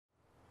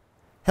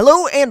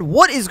Hello and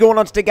what is going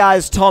on today,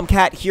 guys?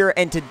 Tomcat here,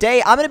 and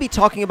today I'm going to be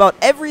talking about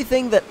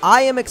everything that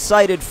I am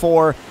excited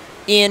for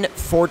in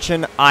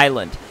Fortune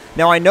Island.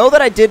 Now, I know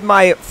that I did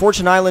my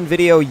Fortune Island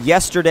video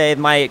yesterday,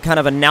 my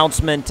kind of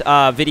announcement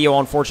video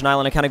on Fortune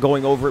Island, and kind of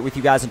going over it with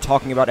you guys and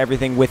talking about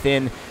everything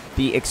within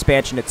the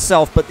expansion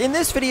itself. But in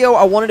this video,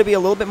 I wanted to be a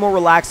little bit more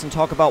relaxed and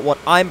talk about what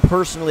I'm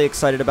personally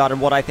excited about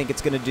and what I think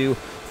it's going to do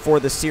for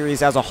the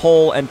series as a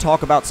whole, and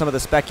talk about some of the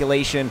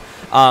speculation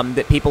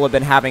that people have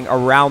been having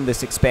around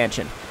this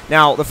expansion.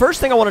 Now, the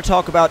first thing I want to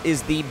talk about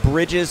is the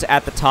bridges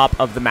at the top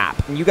of the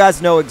map. And you guys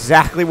know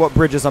exactly what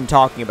bridges I'm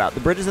talking about. The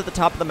bridges at the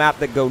top of the map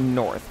that go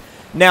north.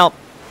 Now,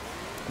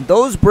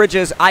 those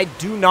bridges I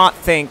do not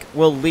think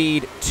will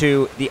lead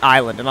to the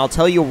island, and I'll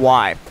tell you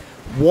why.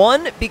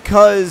 One,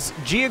 because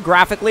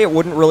geographically it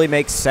wouldn't really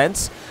make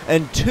sense,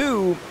 and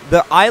two,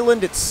 the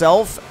island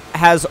itself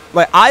has,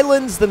 like,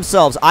 islands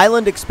themselves,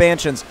 island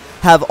expansions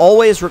have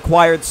always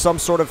required some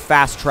sort of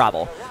fast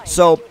travel.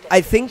 So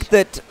I think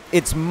that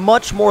it's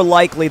much more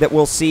likely that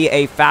we'll see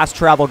a fast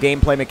travel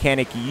gameplay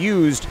mechanic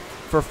used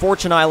for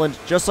Fortune Island,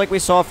 just like we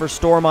saw for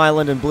Storm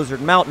Island and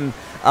Blizzard Mountain,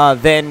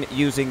 than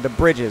using the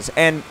bridges.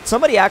 And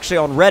somebody actually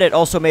on Reddit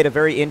also made a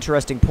very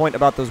interesting point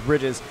about those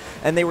bridges,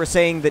 and they were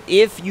saying that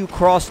if you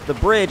cross the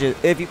bridge,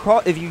 if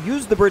you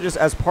use the bridges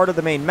as part of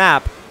the main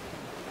map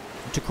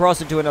to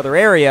cross into another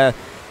area,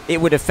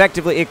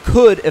 it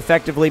could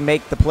effectively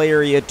make the play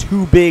area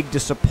too big to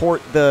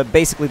support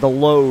basically the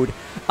load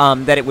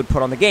that it would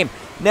put on the game.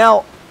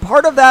 Now,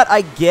 part of that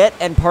I get,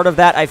 and part of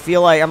that I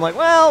feel like I'm like,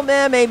 well,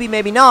 man,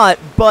 maybe not,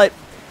 but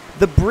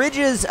the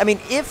bridges, I mean,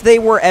 if they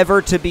were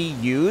ever to be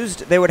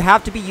used, they would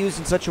have to be used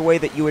in such a way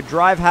that you would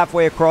drive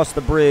halfway across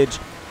the bridge,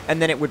 and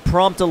then it would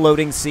prompt a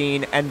loading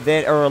scene,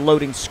 or a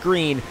loading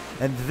screen,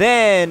 and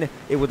then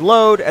it would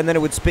load, and then it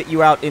would spit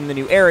you out in the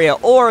new area.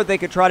 Or they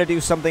could try to do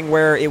something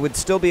where it would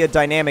still be a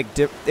dynamic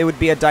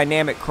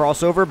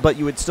crossover, but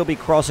you would still be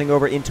crossing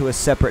over into a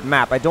separate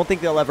map. I don't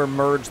think they'll ever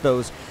merge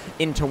those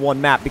into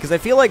one map, because I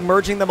feel like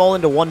merging them all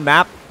into one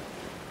map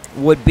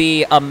would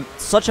be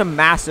such a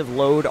massive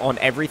load on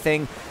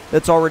everything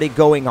that's already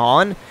going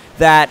on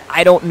that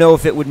I don't know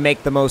if it would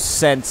make the most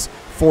sense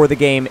for the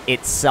game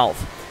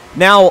itself.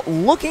 Now,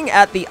 looking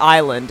at the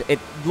island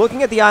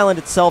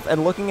itself,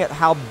 and looking at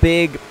how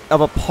big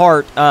of a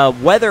part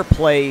weather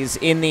plays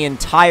in the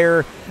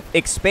entire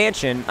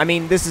expansion, I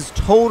mean, this is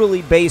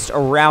totally based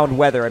around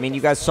weather. I mean, you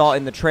guys saw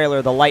in the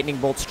trailer the lightning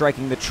bolt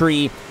striking the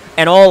tree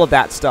and all of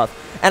that stuff.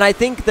 And I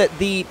think that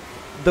the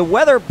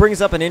weather brings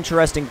up an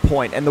interesting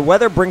point, and the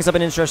weather brings up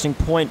an interesting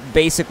point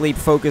basically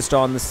focused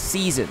on the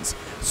seasons.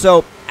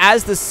 So,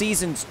 as the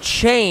seasons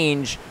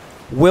change,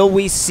 will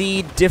we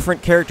see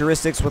different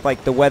characteristics with,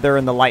 like, the weather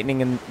and the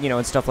lightning and, you know,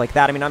 and stuff like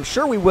that? I mean, I'm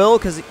sure we will,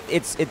 because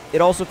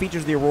it also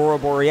features the Aurora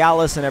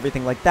Borealis and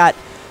everything like that.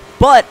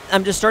 But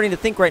I'm just starting to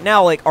think right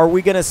now, like, are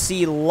we going to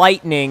see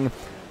lightning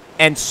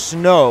and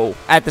snow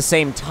at the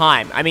same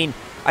time? I mean,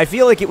 I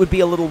feel like it would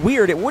be a little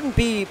weird. It wouldn't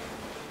be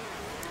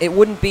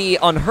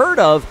unheard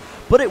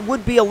of, but it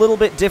would be a little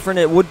bit different.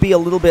 It would be a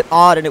little bit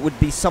odd, and it would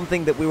be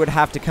something that we would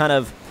have to kind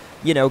of,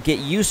 you know, get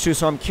used to.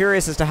 So I'm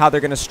curious as to how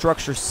they're going to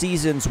structure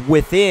seasons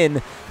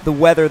within the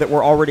weather that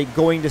we're already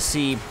going to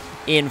see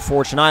in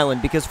Fortune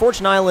Island, because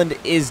Fortune Island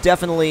is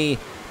definitely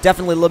a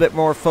little bit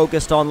more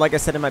focused on, like I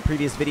said in my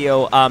previous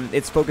video,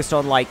 it's focused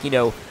on, like, you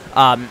know,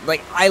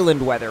 like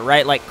island weather,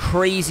 right? Like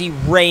crazy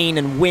rain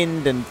and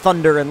wind and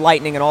thunder and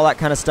lightning and all that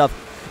kind of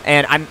stuff.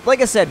 And I'm,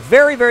 like I said,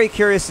 very, very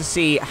curious to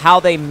see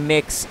how they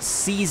mix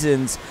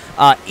seasons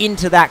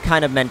into that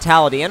kind of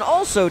mentality. And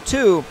also,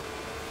 too,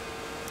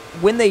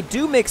 when they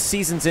do mix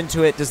seasons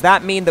into it, does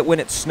that mean that when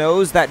it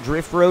snows, that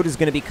drift road is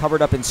going to be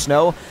covered up in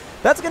snow?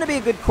 That's going to be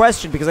a good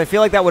question, because I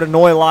feel like that would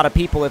annoy a lot of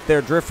people if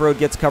their drift road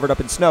gets covered up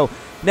in snow.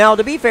 Now,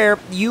 to be fair,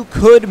 you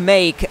could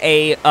make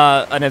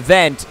an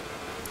event,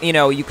 you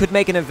know, you could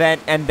make an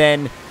event and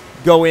then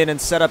go in and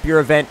set up your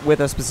event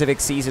with a specific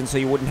season so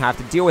you wouldn't have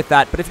to deal with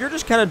that. But if you're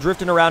just kind of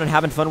drifting around and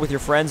having fun with your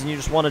friends and you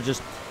just want to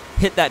just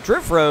hit that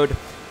drift road,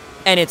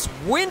 and it's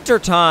winter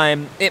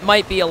time, it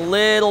might be a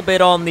little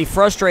bit on the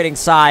frustrating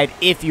side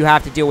if you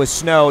have to deal with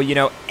snow, you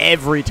know,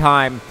 every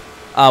time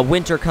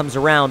winter comes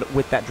around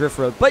with that drift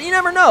road. But you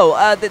never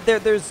know.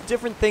 There's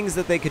different things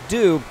that they could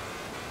do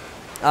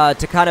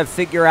to kind of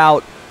figure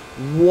out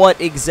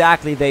what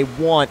exactly they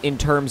want in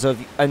terms of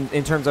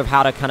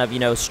how to kind of, you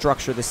know,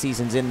 structure the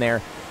seasons in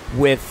there,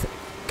 with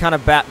kind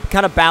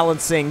of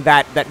balancing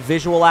that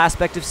visual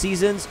aspect of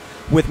seasons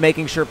with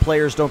making sure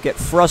players don't get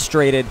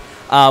frustrated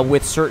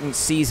with certain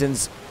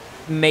seasons,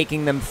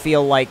 making them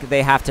feel like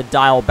they have to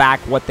dial back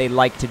what they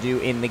like to do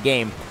in the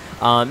game.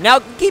 Now,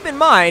 keep in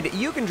mind,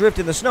 you can drift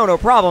in the snow, no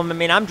problem. I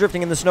mean, I'm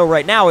drifting in the snow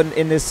right now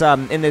in this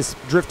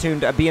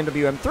drift-tuned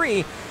BMW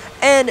M3,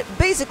 and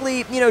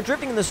basically, you know,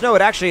 drifting in the snow,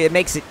 it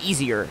makes it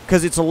easier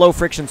because it's a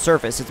low-friction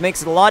surface. It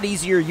makes it a lot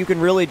easier. You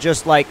can really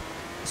just, like,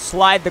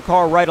 slide the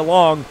car right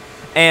along,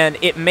 and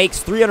it makes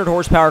 300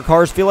 horsepower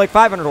cars feel like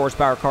 500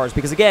 horsepower cars,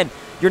 because again,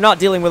 you're not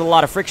dealing with a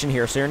lot of friction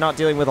here, so you're not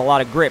dealing with a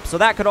lot of grip. So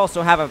that could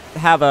also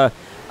have a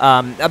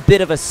a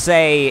bit of a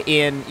say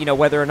in, you know,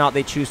 whether or not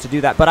they choose to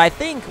do that. But I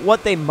think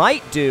what they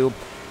might do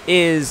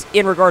is,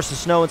 in regards to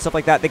snow and stuff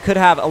like that, they could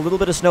have a little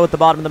bit of snow at the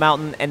bottom of the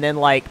mountain, and then,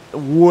 like,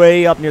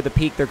 way up near the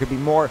peak there could be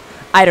more.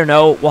 I don't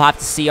know. We'll have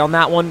to see on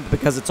that one,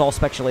 because it's all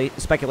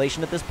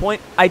speculation at this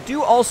point. I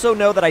do also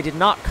know that I did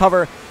not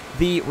cover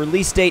the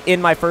release date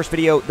in my first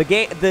video.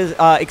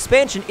 The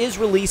expansion is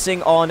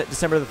releasing on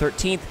December the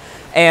 13th,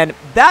 and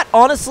that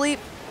honestly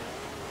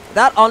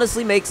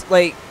makes,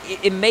 like,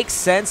 it makes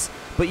sense,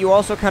 but you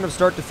also kind of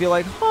start to feel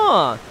like,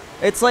 huh,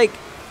 it's like,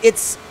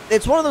 it's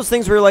one of those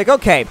things where you're like,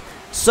 okay,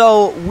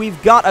 so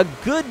we've got a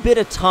good bit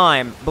of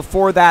time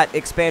before that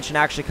expansion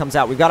actually comes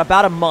out. We've got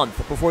about a month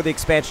before the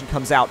expansion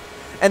comes out.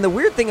 And the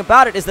weird thing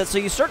about it is that, so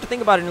you start to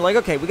think about it and you're like,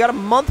 okay, we got a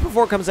month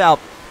before it comes out,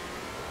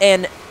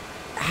 and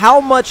how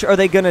much are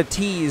they going to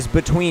tease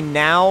between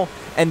now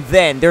and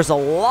then? There's a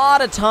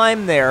lot of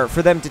time there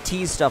for them to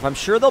tease stuff. I'm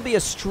sure there'll be a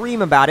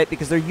stream about it,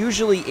 because there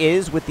usually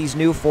is with these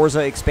new Forza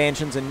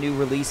expansions and new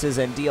releases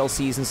and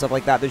DLCs and stuff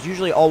like that. There's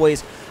usually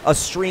always a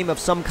stream of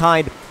some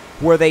kind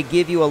where they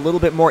give you a little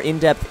bit more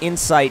in-depth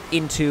insight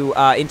into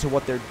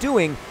what they're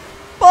doing.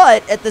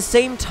 But at the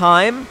same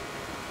time,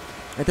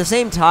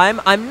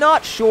 I'm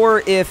not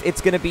sure if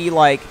it's going to be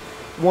like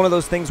one of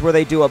those things where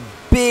they do a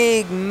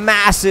big,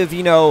 massive,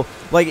 you know,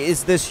 like,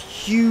 is this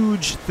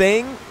huge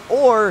thing,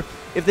 or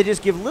if they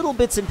just give little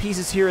bits and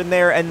pieces here and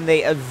there, and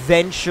they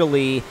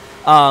eventually,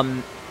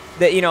 and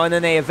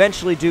then they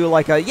eventually do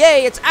like a,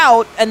 yay, it's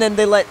out, and then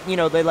they let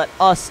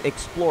us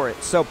explore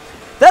it. So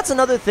that's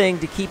another thing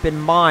to keep in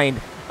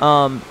mind.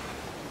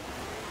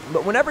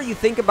 But whenever you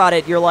think about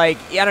it, you're like,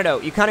 I don't know,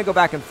 you kind of go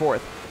back and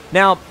forth.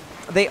 Now,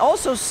 they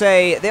also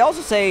say,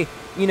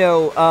 you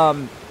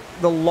know,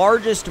 the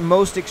largest,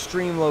 most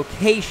extreme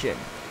location.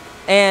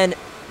 And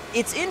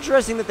it's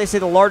interesting that they say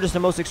the largest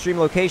and most extreme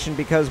location,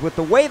 because with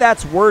the way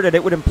that's worded,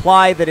 it would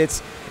imply that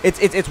it's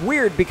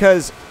weird,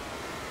 because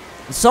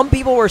some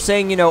people were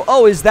saying, you know,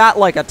 oh, is that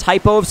like a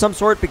typo of some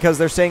sort? Because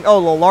they're saying,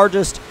 oh, the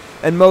largest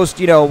and most,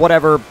 you know,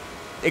 whatever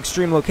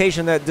extreme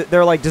location, that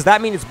they're like, does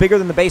that mean it's bigger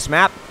than the base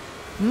map?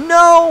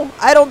 No,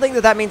 I don't think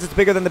that means it's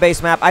bigger than the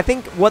base map. I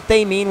think what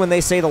they mean when they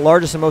say the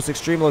largest and most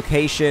extreme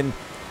location,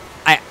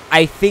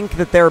 I think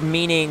that they're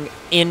meaning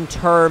in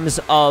terms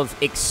of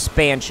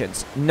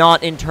expansions,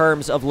 not in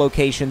terms of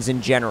locations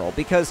in general.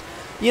 Because,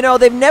 you know,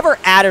 they've never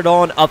added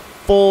on a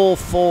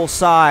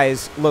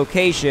full-size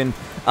location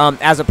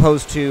as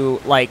opposed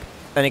to, like,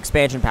 an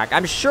expansion pack.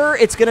 I'm sure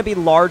it's going to be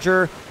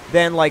larger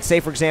than, like,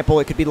 say, for example,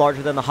 it could be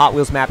larger than the Hot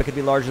Wheels map. It could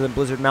be larger than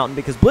Blizzard Mountain,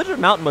 because Blizzard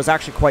Mountain was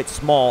actually quite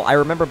small. I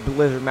remember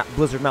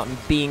Blizzard Mountain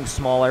being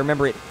small. I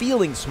remember it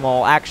feeling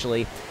small,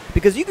 actually,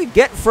 because you could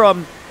get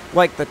from,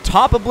 like, the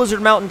top of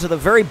Blizzard Mountain to the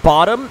very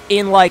bottom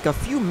in, like, a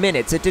few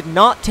minutes. It did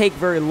not take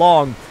very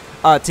long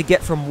to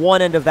get from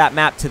one end of that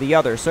map to the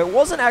other. So it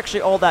wasn't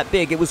actually all that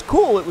big. It was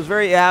cool.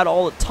 It had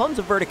tons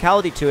of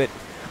verticality to it,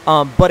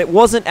 but it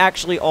wasn't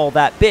actually all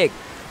that big.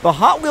 The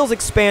Hot Wheels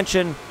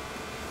expansion,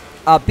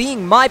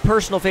 being my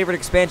personal favorite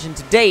expansion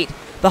to date,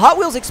 the Hot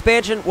Wheels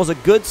expansion was a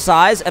good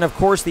size, and of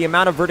course the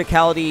amount of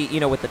verticality, you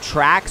know, with the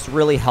tracks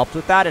really helped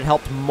with that. It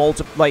helped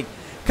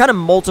kind of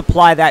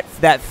multiply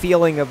that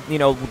feeling of, you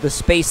know, the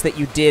space that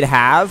you did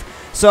have.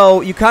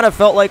 So you kind of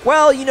felt like,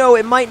 well, you know,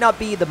 it might not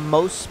be the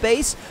most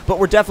space, but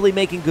we're definitely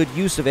making good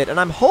use of it. And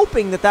I'm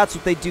hoping that that's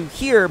what they do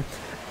here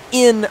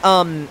in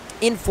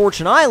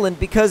Fortune Island,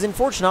 because in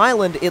Fortune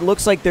Island, it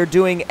looks like they're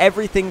doing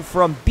everything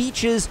from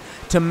beaches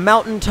to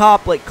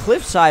mountaintop, like,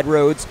 cliffside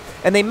roads.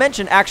 And they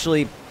mentioned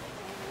that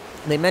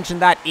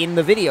in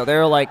the video.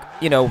 They're like,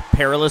 you know,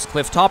 perilous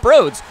clifftop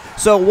roads.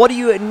 So what do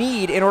you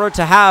need in order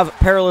to have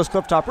perilous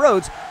clifftop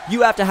roads?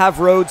 You have to have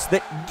roads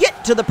that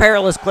get to the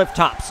perilous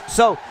clifftops.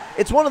 So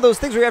it's one of those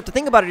things where you have to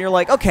think about it, and you're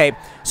like, okay,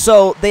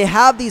 so they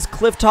have these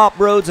clifftop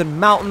roads and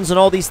mountains and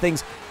all these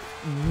things.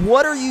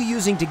 What are you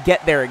using to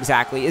get there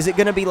exactly? Is it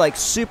going to be, like,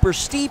 super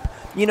steep,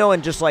 you know,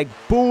 and just like,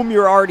 boom,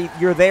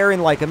 you're there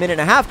in like a minute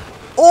and a half?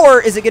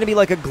 Or is it going to be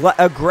like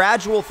a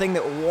gradual thing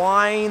that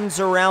winds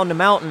around a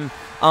mountain,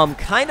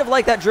 kind of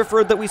like that drift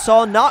road that we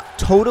saw? Not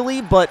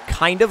totally, but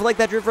kind of like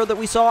that drift road that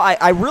we saw.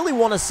 I really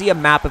want to see a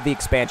map of the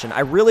expansion.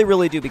 I really,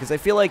 really do, because I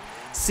feel like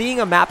seeing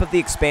a map of the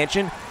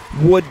expansion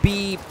would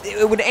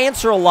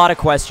answer a lot of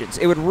questions.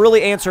 It would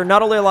really answer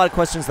not only a lot of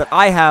questions that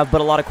I have,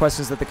 but a lot of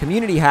questions that the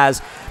community has,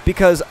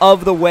 because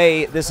of the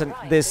way this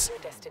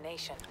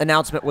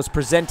announcement was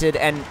presented,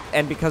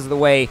 and because of the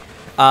way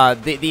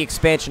the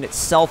expansion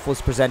itself was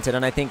presented.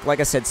 And I think, like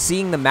I said,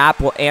 seeing the map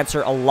will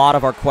answer a lot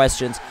of our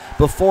questions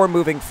before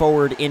moving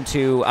forward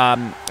into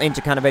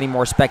kind of any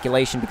more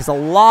speculation, because a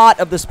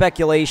lot of the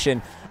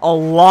speculation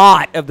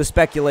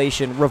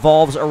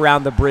revolves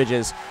around the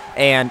bridges,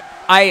 and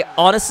I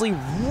honestly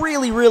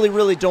really, really,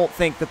 really don't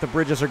think that the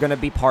bridges are going to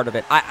be part of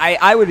it.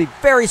 I would be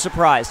very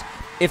surprised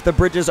if the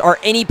bridges are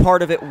any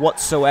part of it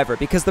whatsoever,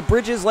 because the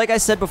bridges, like I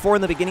said before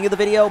in the beginning of the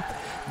video,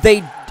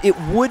 it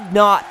would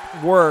not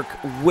work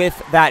with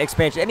that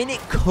expansion. I mean, it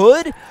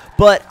could,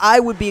 but I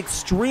would be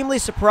extremely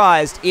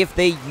surprised if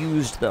they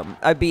used them.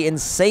 I'd be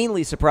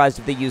insanely surprised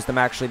if they used them,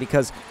 actually,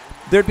 because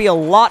there'd be a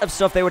lot of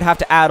stuff they would have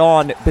to add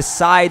on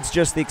besides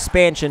just the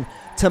expansion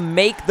to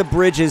make the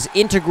bridges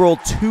integral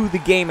to the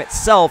game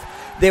itself.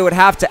 They would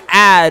have to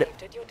add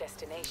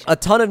a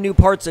ton of new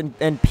parts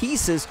and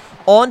pieces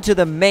onto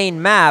the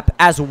main map,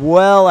 as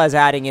well as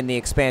adding in the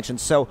expansion.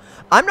 So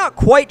I'm not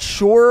quite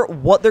sure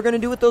what they're going to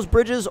do with those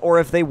bridges, or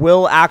if they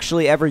will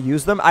actually ever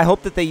use them. I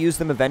hope that they use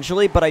them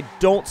eventually, but I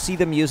don't see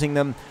them using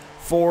them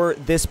for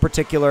this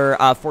particular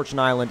Fortune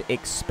Island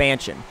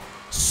expansion.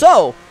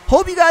 So,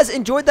 hope you guys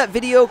enjoyed that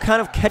video,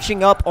 kind of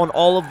catching up on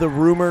all of the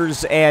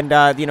rumors and,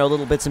 you know,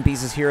 little bits and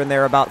pieces here and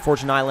there about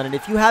Fortune Island. And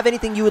if you have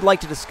anything you would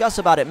like to discuss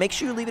about it, make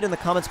sure you leave it in the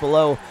comments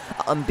below,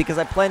 because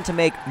I plan to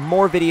make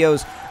more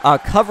videos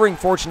covering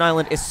Fortune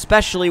Island,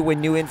 especially when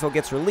new info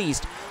gets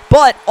released.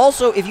 But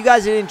also, if you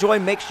guys did enjoy,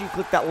 make sure you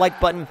click that like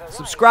button,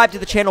 subscribe to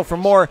the channel for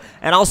more,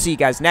 and I'll see you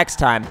guys next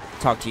time.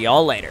 Talk to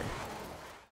y'all later.